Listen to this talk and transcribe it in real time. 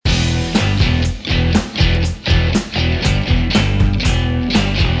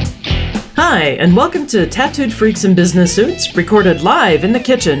Hi, and welcome to Tattooed Freaks in Business Suits, recorded live in the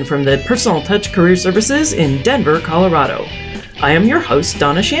kitchen from the Personal Touch Career Services in Denver, Colorado. I am your host,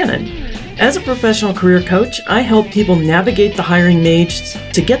 Donna Shannon. As a professional career coach, I help people navigate the hiring maze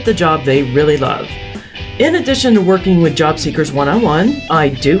to get the job they really love. In addition to working with job seekers one-on-one, I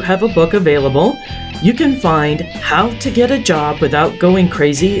do have a book available. You can find How to Get a Job Without Going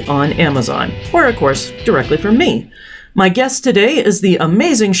Crazy on Amazon, or of course, directly from me. My guest today is the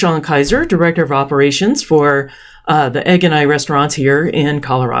amazing Sean Kaiser, Director of Operations for the Egg and I restaurants here in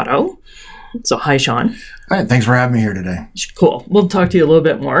Colorado. So hi, Sean. Hi, thanks for having me here today. Cool. We'll talk to you a little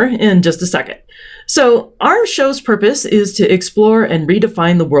bit more in just a second. So our show's purpose is to explore and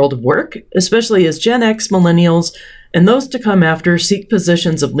redefine the world of work, especially as Gen X, millennials, and those to come after seek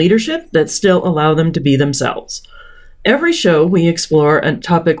positions of leadership that still allow them to be themselves. Every show, we explore a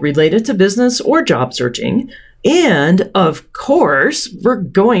topic related to business or job searching. And, of course, we're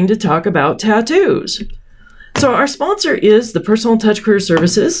going to talk about tattoos. So our sponsor is the Personal Touch Career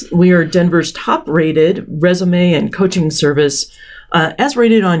Services. We are Denver's top-rated resume and coaching service, as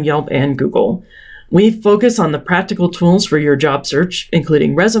rated on Yelp and Google. We focus on the practical tools for your job search,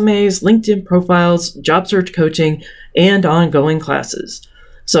 including resumes, LinkedIn profiles, job search coaching, and ongoing classes.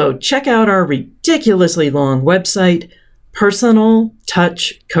 So check out our ridiculously long website,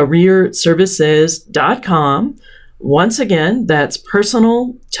 personaltouchcareerservices.com. Once again, that's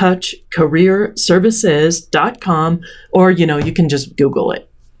personaltouchcareerservices.com, or, you can just Google it.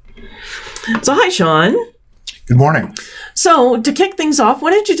 So hi, Sean. Good morning. So to kick things off,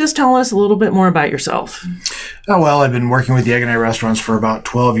 why don't you just tell us a little bit more about yourself? Oh, well, I've been working with the Egg and I restaurants for about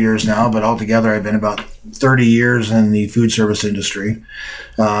 12 years now, but altogether I've been about 30 years in the food service industry.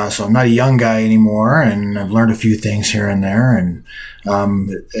 So I'm not a young guy anymore, and I've learned a few things here and there, and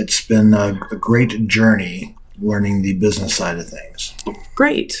it's been a great journey learning the business side of things.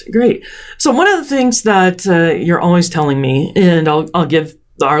 Great. So one of the things that you're always telling me, and I'll give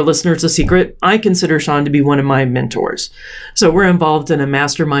our listeners a secret, I consider Sean to be one of my mentors. So we're involved in a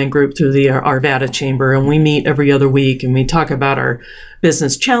mastermind group through the Arvada chamber, and we meet every other week, and we talk about our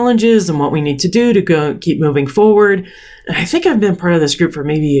business challenges and what we need to do to go keep moving forward. And I think I've been part of this group for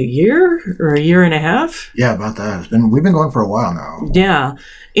maybe a year or a year and a half. Yeah, about that. We've been going for a while now. Yeah.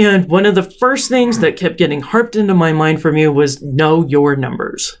 And one of the first things that kept getting harped into my mind from you was know your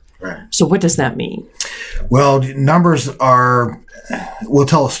numbers. Right. So what does that mean? Well, numbers will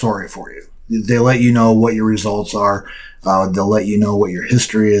tell a story for you. They let you know what your results are. They'll let you know what your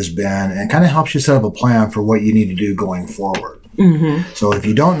history has been, and kind of helps you set up a plan for what you need to do going forward. Mm-hmm. So if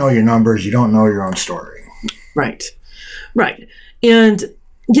you don't know your numbers, you don't know your own story. Right. And,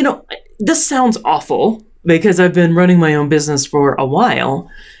 this sounds awful because I've been running my own business for a while.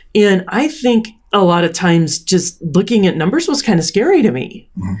 And I think a lot of times just looking at numbers was kind of scary to me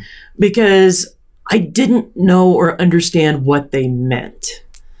because I didn't know or understand what they meant.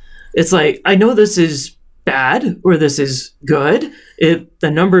 It's like, I know this is bad or this is good. The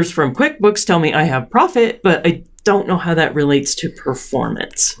numbers from QuickBooks tell me I have profit, but I don't know how that relates to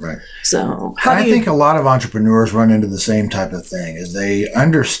performance. Right. So I think a lot of entrepreneurs run into the same type of thing, is they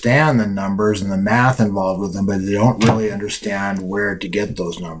understand the numbers and the math involved with them, but they don't really understand where to get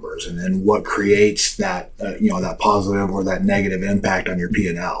those numbers and what creates that, that positive or that negative impact on your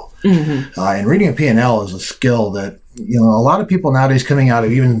P&L. Mm-hmm. And reading a P&L is a skill that, a lot of people nowadays coming out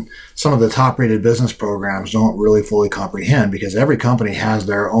of even some of the top-rated business programs don't really fully comprehend, because every company has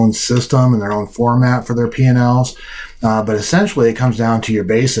their own system and their own format for their P&Ls. But essentially, it comes down to your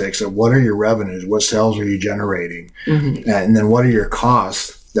basics of what are your revenues, what sales are you generating, and then what are your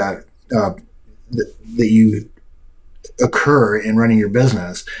costs that you occur in running your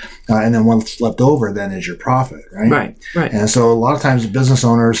business, and then what's left over then is your profit, right? Right. And so a lot of times business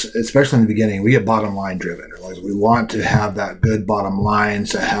owners, especially in the beginning, we get bottom line driven. Like we want to have that good bottom line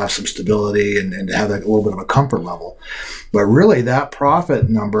to have some stability and to have that a little bit of a comfort level. But really that profit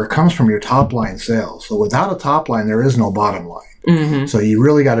number comes from your top line sales. So without a top line, there is no bottom line. Mm-hmm. So you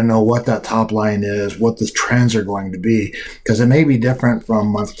really got to know what that top line is, what the trends are going to be, because it may be different from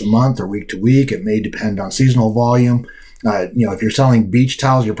month to month or week to week. It may depend on seasonal volume. If you're selling beach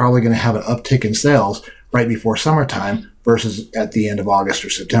towels, you're probably going to have an uptick in sales right before summertime versus at the end of August or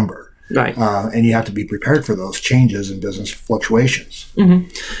September. Right. And you have to be prepared for those changes in business fluctuations. Mm-hmm.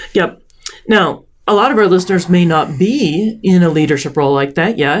 Yep. Now, a lot of our listeners may not be in a leadership role like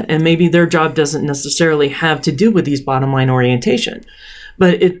that yet, and maybe their job doesn't necessarily have to do with these bottom line orientation.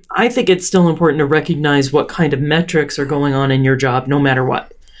 But I think it's still important to recognize what kind of metrics are going on in your job, no matter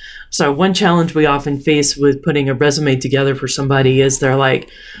what. So one challenge we often face with putting a resume together for somebody is they're like,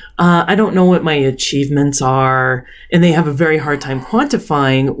 I don't know what my achievements are, and they have a very hard time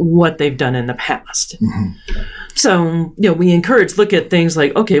quantifying what they've done in the past. So, we encourage, look at things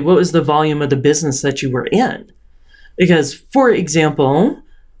like, okay, what was the volume of the business that you were in? Because, for example,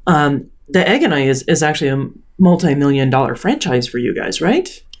 the Egg and I is actually a multi-million-dollar franchise for you guys,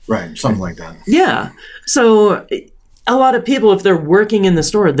 right? Right, something like that. Yeah. So a lot of people, if they're working in the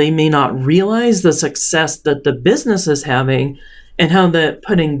store, they may not realize the success that the business is having and how that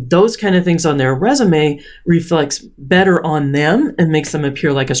putting those kind of things on their resume reflects better on them and makes them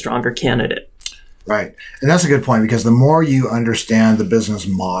appear like a stronger candidate. Right. And that's a good point, because the more you understand the business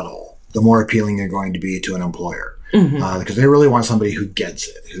model, the more appealing you're going to be to an employer. Because they really want somebody who gets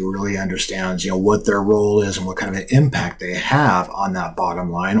it, who really understands, what their role is and what kind of an impact they have on that bottom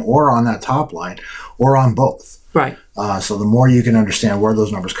line or on that top line or on both. Right. So the more you can understand where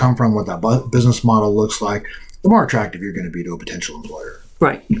those numbers come from, what that business model looks like, the more attractive you're going to be to a potential employer.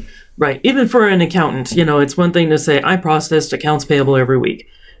 Right. Right. Even for an accountant, it's one thing to say, I processed accounts payable every week.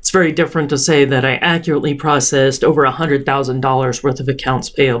 It's very different to say that I accurately processed over $100,000 worth of accounts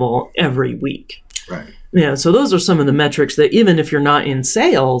payable every week. Right. Yeah, so those are some of the metrics that, even if you're not in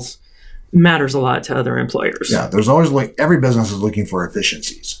sales, matters a lot to other employers. Yeah, there's always every business is looking for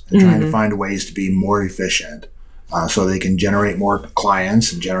efficiencies and trying to find ways to be more efficient so they can generate more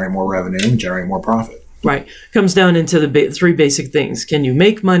clients and generate more revenue and generate more profit. Right. Comes down into the three basic things. Can you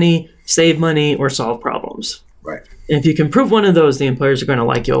make money, save money, or solve problems? Right. And if you can prove one of those, the employers are going to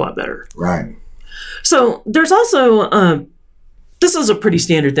like you a lot better. Right. So there's also... this is a pretty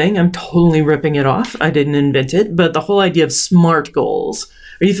standard thing. I'm totally ripping it off. I didn't invent it, but the whole idea of SMART goals.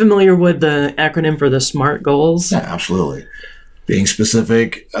 Are you familiar with the acronym for the SMART goals? Yeah, absolutely. Being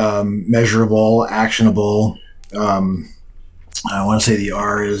specific, measurable, actionable. I want to say the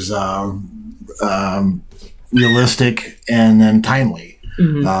R is realistic and then timely.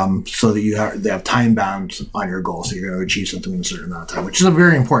 So that they have time bounds on your goal. So you're going to achieve something in a certain amount of time, which is a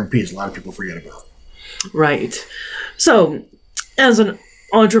very important piece a lot of people forget about. Right. So, as an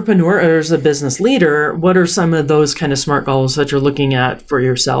entrepreneur or as a business leader, what are some of those kind of SMART goals that you're looking at for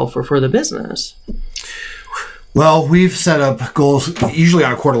yourself or for the business? Well, we've set up goals usually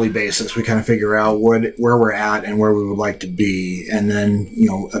on a quarterly basis. We kind of figure out where we're at and where we would like to be, and then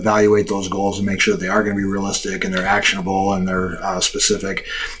evaluate those goals and make sure that they are going to be realistic and they're actionable and they're specific,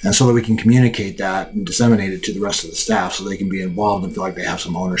 and so that we can communicate that and disseminate it to the rest of the staff so they can be involved and feel like they have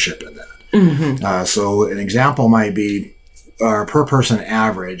some ownership in that. So an example might be our per person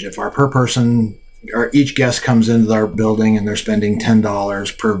average. If our per person, or each guest comes into our building and they're spending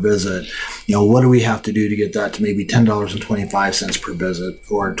 $10 per visit, what do we have to do to get that to maybe $10.25 per visit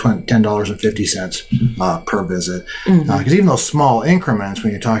or $10.50 per visit? Because even those small increments,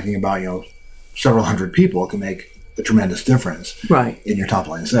 when you're talking about several hundred people, can make a tremendous difference in your top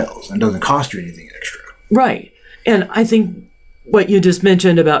line sales, and it doesn't cost you anything extra. Right. And I think what you just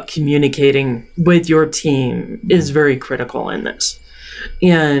mentioned about communicating with your team is very critical in this.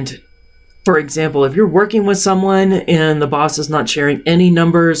 And for example, if you're working with someone and the boss is not sharing any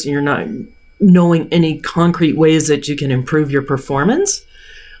numbers and you're not knowing any concrete ways that you can improve your performance,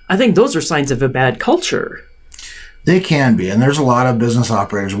 I think those are signs of a bad culture. They can be, and there's a lot of business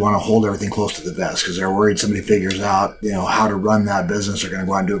operators who want to hold everything close to the vest because they're worried somebody figures out, how to run that business. They're going to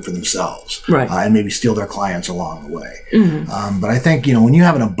go out and do it for themselves, and maybe steal their clients along the way. But I think when you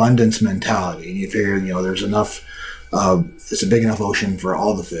have an abundance mentality and you figure there's enough, it's a big enough ocean for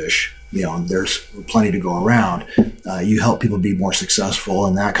all the fish. There's plenty to go around. You help people be more successful,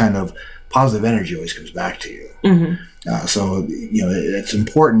 and that kind of positive energy always comes back to you. So it's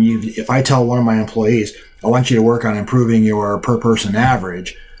important. If I tell one of my employees, I want you to work on improving your per person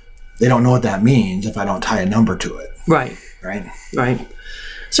average, they don't know what that means if I don't tie a number to it. Right.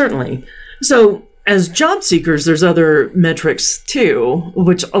 Certainly. So as job seekers, there's other metrics too,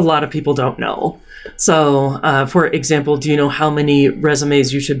 which a lot of people don't know. So, for example, do you know how many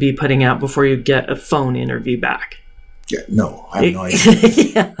resumes you should be putting out before you get a phone interview back? Yeah, no, I have no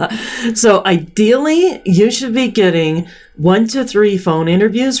idea. So ideally, you should be getting 1 to 3 phone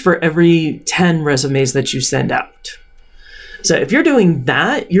interviews for every 10 resumes that you send out. So if you're doing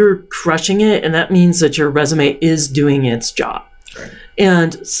that, you're crushing it, and that means that your resume is doing its job. Right.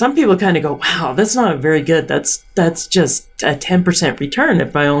 And some people kind of go, wow, that's not very good. That's just a 10% return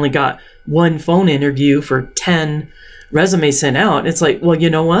if I only got 1 phone interview for 10 resumes sent out. It's like, well, you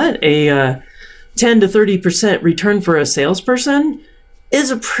know what? A 10 to 30% return for a salesperson is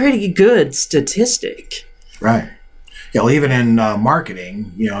a pretty good statistic. Right. Yeah, well, even in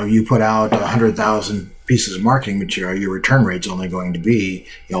marketing, you put out 100,000 pieces of marketing material, your return rate's only going to be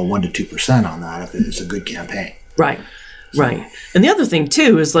 1 to 2% on that if it's a good campaign. Right. Right. And the other thing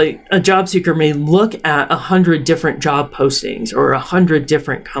too is like a job seeker may look at 100 different job postings or 100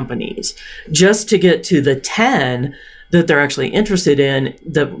 different companies just to get to the 10 that they're actually interested in,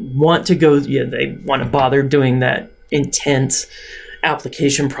 that want to go, they want to bother doing that intense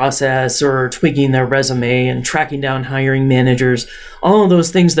application process or tweaking their resume and tracking down hiring managers, all of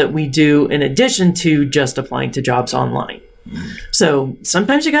those things that we do in addition to just applying to jobs online. So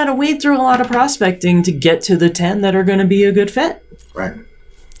sometimes you got to wade through a lot of prospecting to get to the 10 that are going to be a good fit. Right.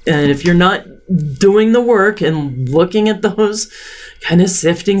 And if you're not doing the work and looking at those, kind of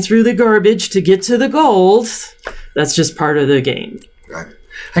sifting through the garbage to get to the gold, that's just part of the game. Right.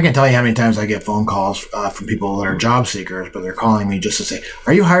 I can tell you how many times I get phone calls from people that are job seekers, but they're calling me just to say,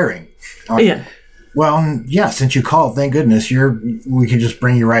 "Are you hiring?" Yeah. Well, yeah, since you called, thank goodness we can just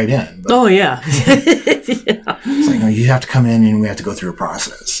bring you right in. But yeah. it's like, no, you have to come in and we have to go through a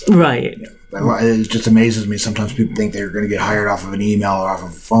process. Right. But it just amazes me. Sometimes people think they're going to get hired off of an email or off of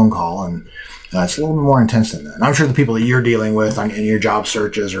a phone call, and it's a little bit more intense than that. And I'm sure the people that you're dealing with in your job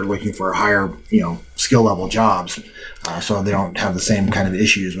searches are looking for higher, skill level jobs, so they don't have the same kind of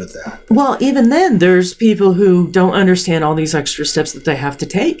issues with that. Well, even then, there's people who don't understand all these extra steps that they have to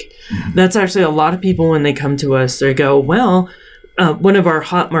take. Mm-hmm. That's actually a lot of people when they come to us, they go, well, one of our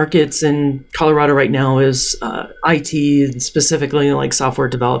hot markets in Colorado right now is IT, and specifically like software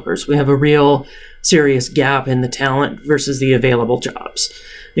developers. We have a real serious gap in the talent versus the available jobs.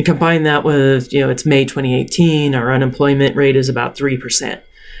 And combine that with, it's May 2018, our unemployment rate is about 3%.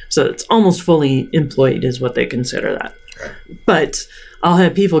 So it's almost fully employed is what they consider that. But I'll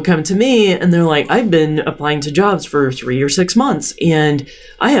have people come to me and they're like, I've been applying to jobs for 3 or 6 months and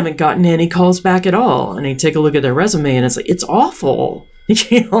I haven't gotten any calls back at all. And I take a look at their resume and it's like, it's awful.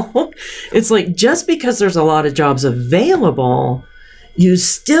 It's like, just because there's a lot of jobs available, you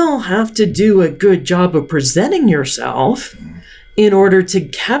still have to do a good job of presenting yourself in order to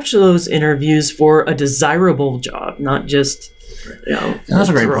capture those interviews for a desirable job, not just, and that's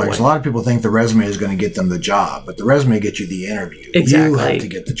a great point. A lot of people think the resume is going to get them the job, but the resume gets you the interview. Exactly. You have to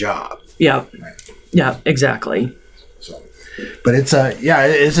get the job. Yeah. Right. Yeah, exactly. So, but it's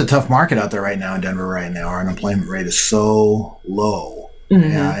a tough market out there right now in Denver right now. Our unemployment rate is so low.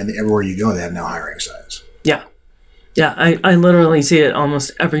 Mm-hmm. And everywhere you go, they have no hiring signs. Yeah. Yeah, I literally see it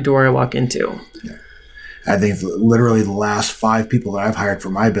almost every door I walk into. Yeah. I think literally the last 5 people that I've hired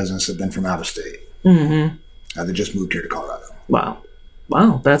for my business have been from out of state. Mm-hmm. They just moved here to Colorado.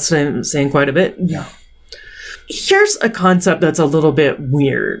 Wow, that's saying quite a bit. Yeah. Here's a concept that's a little bit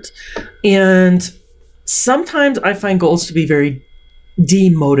weird. And sometimes I find goals to be very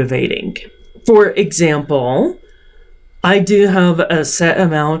demotivating. For example, I do have a set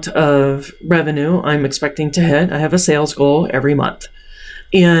amount of revenue I'm expecting to hit. I have a sales goal every month.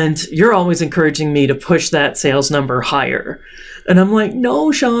 And you're always encouraging me to push that sales number higher. And I'm like,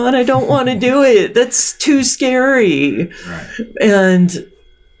 no, Sean, I don't want to do it. That's too scary. Right. And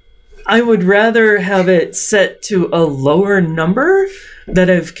I would rather have it set to a lower number that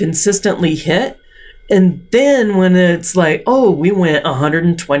I've consistently hit. And then when it's like, oh, we went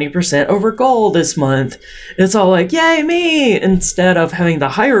 120% over goal this month, it's all like, yay, me, instead of having the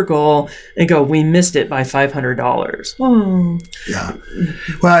higher goal and go, we missed it by $500. Oh. Yeah.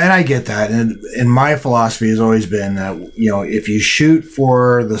 Well, and I get that. And my philosophy has always been that, if you shoot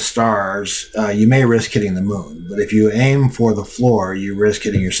for the stars, you may risk hitting the moon. But if you aim for the floor, you risk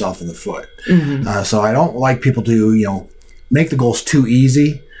hitting yourself in the foot. Mm-hmm. So I don't like people to, make the goals too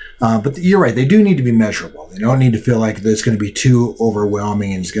easy. But you're right. They do need to be measurable. They don't need to feel like it's going to be too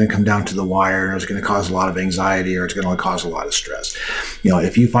overwhelming and it's going to come down to the wire or it's going to cause a lot of anxiety or it's going to cause a lot of stress.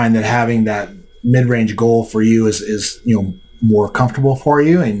 If you find that having that mid-range goal for you is more comfortable for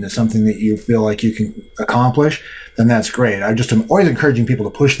you and something that you feel like you can accomplish, then that's great. I'm always encouraging people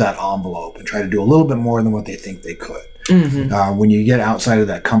to push that envelope and try to do a little bit more than what they think they could. Mm-hmm. When you get outside of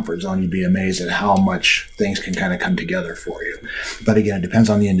that comfort zone, you'd be amazed at how much things can kind of come together for you. But again, it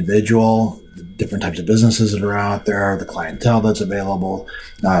depends on the individual, the different types of businesses that are out there, the clientele that's available.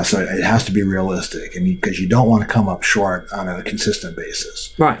 So it has to be realistic, and because you don't want to come up short on a consistent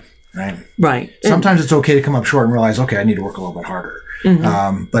basis. Right. Right. Sometimes it's okay to come up short and realize, okay, I need to work a little bit harder.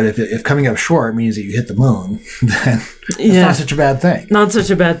 Mm-hmm. But if coming up short means that you hit the moon, then it's not such a bad thing. Not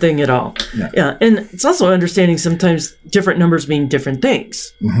such a bad thing at all. Yeah. And it's also understanding sometimes different numbers mean different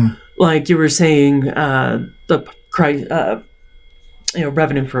things. Mm-hmm. Like you were saying,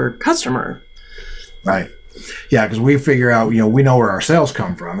 revenue per customer. Right. Yeah, because we figure out, we know where our sales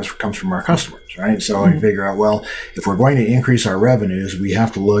come from. It comes from our customers, right? So we figure out, well, if we're going to increase our revenues, we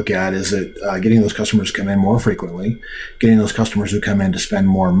have to look at, is it getting those customers to come in more frequently, getting those customers who come in to spend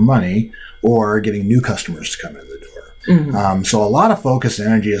more money, or getting new customers to come in the door? So a lot of focus and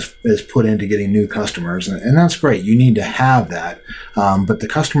energy is put into getting new customers, and that's great. You need to have that. But the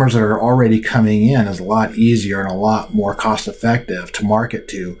customers that are already coming in is a lot easier and a lot more cost effective to market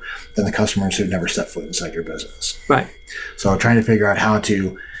to than the customers who've never set foot inside your business. Right. So trying to figure out how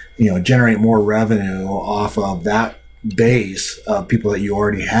to, generate more revenue off of that base of people that you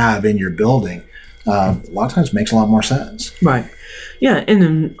already have in your building, a lot of times makes a lot more sense. Right. Yeah. And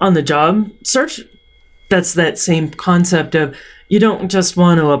then on the job search, that's that same concept of you don't just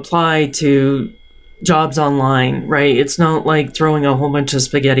want to apply to jobs online, right? It's not like throwing a whole bunch of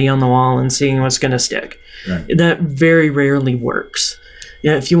spaghetti on the wall and seeing what's going to stick. Right. That very rarely works.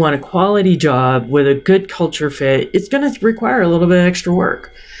 Yeah, if you want a quality job with a good culture fit, it's going to require a little bit of extra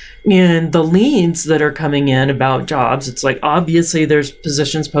work. And the leads that are coming in about jobs, it's like obviously there's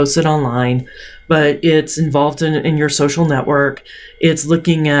positions posted online, but it's involved in your social network. It's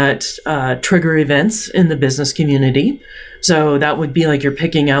looking at trigger events in the business community. So that would be like you're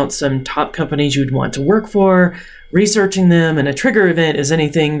picking out some top companies you'd want to work for, researching them, and a trigger event is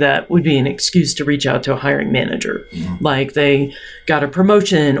anything that would be an excuse to reach out to a hiring manager. Like they got a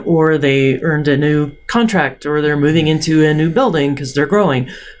promotion, or they earned a new contract, or they're moving into a new building because they're growing.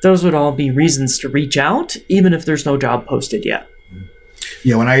 Those would all be reasons to reach out, even if there's no job posted yet.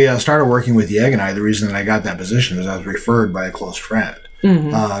 Yeah, when I started working with Yeg and I, the reason that I got that position is I was referred by a close friend.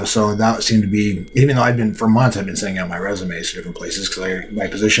 So that seemed to be, even though for months I'd been sending out my resumes to different places because my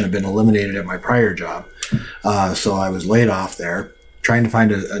position had been eliminated at my prior job. So I was laid off there, trying to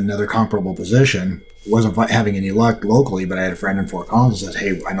find another comparable position. Wasn't having any luck locally, but I had a friend in Fort Collins that said,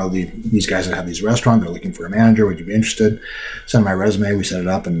 hey, I know these guys that have these restaurants. They're looking for a manager. Would you be interested? Send my resume. We set it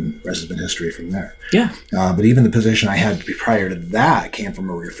up, and the rest has been history from there. Yeah. But even the position I had prior to that came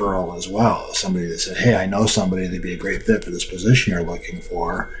from a referral as well. Somebody that said, hey, I know somebody that'd be a great fit for this position you're looking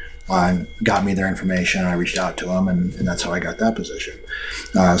for. Got me their information. I reached out to them, and that's how I got that position.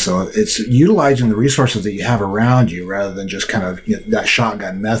 So it's utilizing the resources that you have around you rather than just kind of that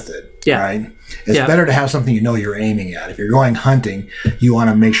shotgun method. Yeah. Right? It's better to have something you're aiming at. If you're going hunting, you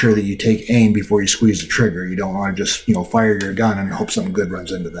want to make sure that you take aim before you squeeze the trigger. You don't want to just fire your gun and hope something good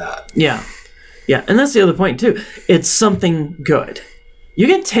runs into that. Yeah. Yeah. And that's the other point, too. It's something good. You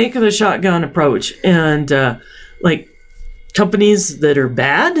can take the shotgun approach, and companies that are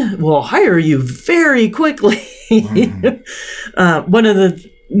bad will hire you very quickly. One of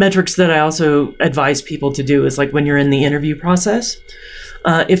the metrics that I also advise people to do is like when you're in the interview process,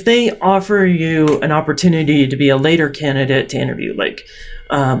 if they offer you an opportunity to be a later candidate to interview, like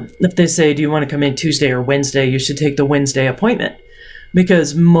if they say, do you want to come in Tuesday or Wednesday, you should take the Wednesday appointment,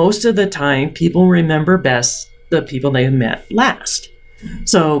 because most of the time people remember best the people they met last.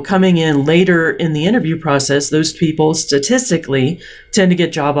 So coming in later in the interview process, those people statistically tend to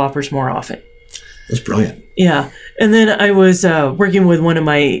get job offers more often. That's brilliant. Yeah. And then I was working with one of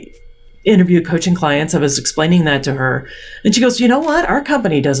my interview coaching clients. I was explaining that to her, and she goes, you know what? Our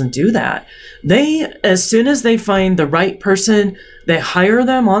company doesn't do that. As soon as they find the right person, they hire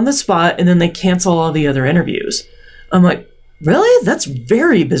them on the spot, and then they cancel all the other interviews. I'm like, really? That's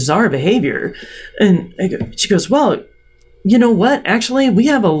very bizarre behavior. And she goes, well, you know what? Actually, we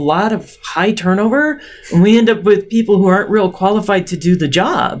have a lot of high turnover, and we end up with people who aren't real qualified to do the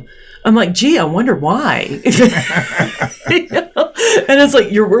job. I'm like, gee, I wonder why. And it's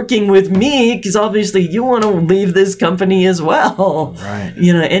like, you're working with me because obviously you want to leave this company as well. Right.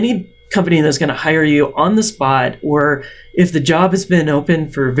 Any company that's going to hire you on the spot, or if the job has been open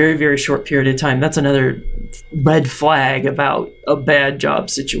for a very, very short period of time, that's another red flag about a bad job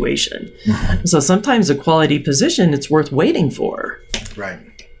situation. So sometimes a quality position, it's worth waiting for. Right.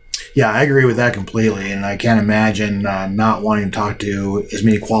 Yeah, I agree with that completely. And I can't imagine not wanting to talk to as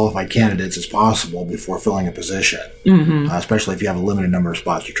many qualified candidates as possible before filling a position, especially if you have a limited number of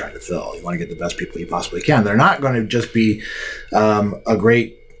spots you're trying to fill. You want to get the best people you possibly can. They're not going to just be a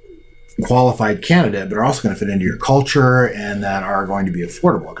great qualified candidate, but are also going to fit into your culture and that are going to be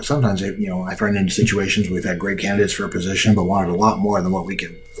affordable. Because sometimes, I've run into situations where we've had great candidates for a position, but wanted a lot more than what we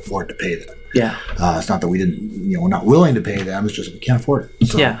can afford to pay them. Yeah. It's not that we didn't, we're not willing to pay them. It's just we can't afford it.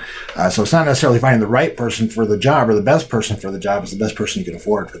 So, yeah. So it's not necessarily finding the right person for the job or the best person for the job. It's the best person you can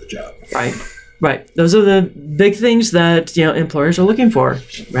afford for the job. Right. Right. Those are the big things that, employers are looking for.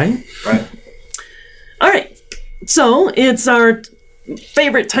 Right. Right. All right. So it's our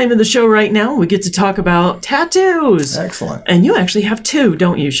favorite time of the show right now. We get to talk about tattoos. Excellent. And you actually have two,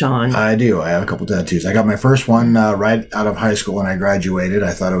 don't you, Sean? I do. I have a couple tattoos. I got my first one right out of high school when I graduated.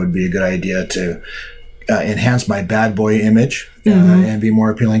 I thought it would be a good idea to enhance my bad boy image and be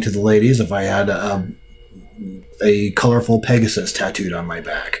more appealing to the ladies if I had a colorful Pegasus tattooed on my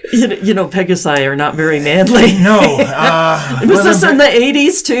back. You know, Pegasi are not very manly. No. Was this in the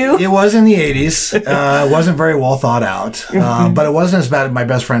 80s too? It was in the 80s. It wasn't very well thought out, but it wasn't as bad. My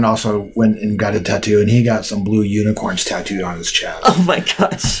best friend also went and got a tattoo, and he got some blue unicorns tattooed on his chest. Oh my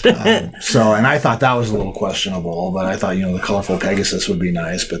gosh. And I thought that was a little questionable, but I thought, the colorful Pegasus would be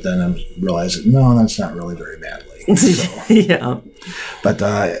nice, but then I realized, no, that's not really very manly. So. Yeah. But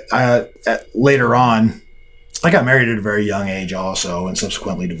later on, I got married at a very young age also, and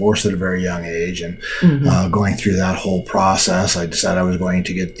subsequently divorced at a very young age. And going through that whole process, I decided I was going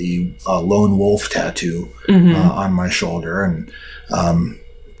to get the lone wolf tattoo on my shoulder. And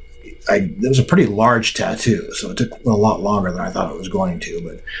it was a pretty large tattoo, so it took a lot longer than I thought it was going to.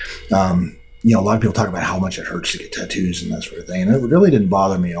 But a lot of people talk about how much it hurts to get tattoos and that sort of thing. And it really didn't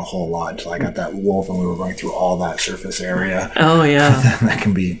bother me a whole lot until I got that wolf and we were going through all that surface area. Oh, yeah.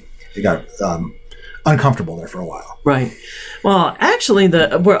 It got uncomfortable there for a while. Right. Well, actually,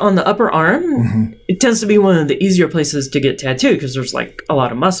 we're on the upper arm. It tends to be one of the easier places to get tattooed because there's like a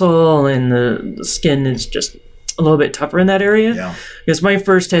lot of muscle and the skin is just a little bit tougher in that area. Yeah. Because my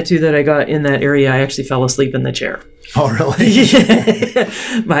first tattoo that I got in that area, I actually fell asleep in the chair. Oh, really? Yeah.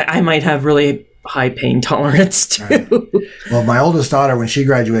 But I might have really high pain tolerance too. Right. Well, my oldest daughter, when she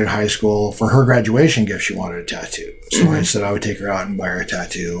graduated high school, for her graduation gift, she wanted a tattoo. So I said I would take her out and buy her a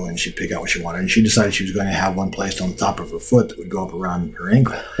tattoo, and she'd pick out what she wanted. And she decided she was going to have one placed on the top of her foot that would go up around her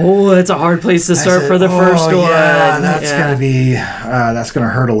ankle. Oh, it's a hard place to start for the first one. Yeah, that's going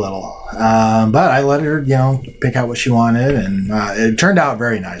to hurt a little. But I let her, pick out what she wanted, and it turned out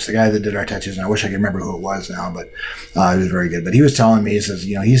very nice. The guy that did our tattoos, and I wish I could remember who it was now, but it was very good. But he was telling me, he says,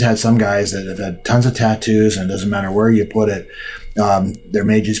 he's had some guys that have had tons of tattoos, and it doesn't matter where you put it. There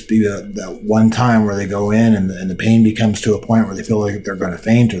may just be that one time where they go in and the pain becomes to a point where they feel like they're going to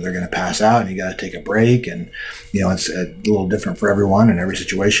faint or they're going to pass out, and you got to take a break. And it's a little different for everyone, and every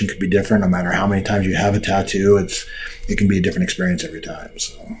situation could be different. No matter how many times you have a tattoo, it can be a different experience every time.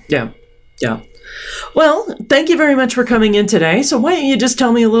 So yeah. Well, thank you very much for coming in today. So why don't you just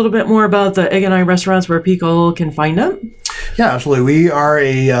tell me a little bit more about the Egg and I restaurants where people can find them? Yeah, absolutely. We are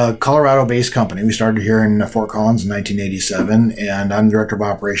a Colorado-based company. We started here in Fort Collins in 1987, and I'm the director of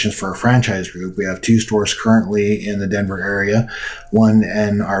operations for a franchise group. We have 2 stores currently in the Denver area, one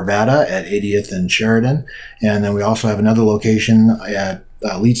in Arvada at 80th and Sheridan, and then we also have another location at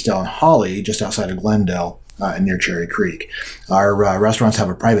Leetsdale and Holly, just outside of Glendale. Near Cherry Creek. Our restaurants have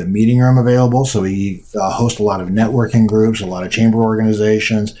a private meeting room available, so we host a lot of networking groups, a lot of chamber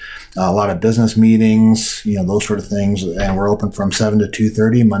organizations, a lot of business meetings, those sort of things, and we're open from 7 to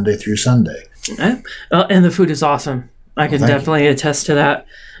 2:30 Monday through Sunday. Okay. And the food is awesome. I can definitely attest to that.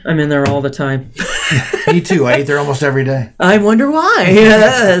 I'm in there all the time. Me too. I eat there almost every day. I wonder why.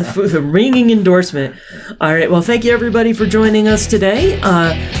 Yeah, ringing endorsement. All right. Well, thank you everybody for joining us today.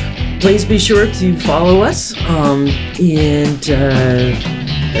 Please be sure to follow us. And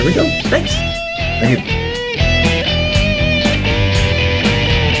there we go. Thanks. Thank you.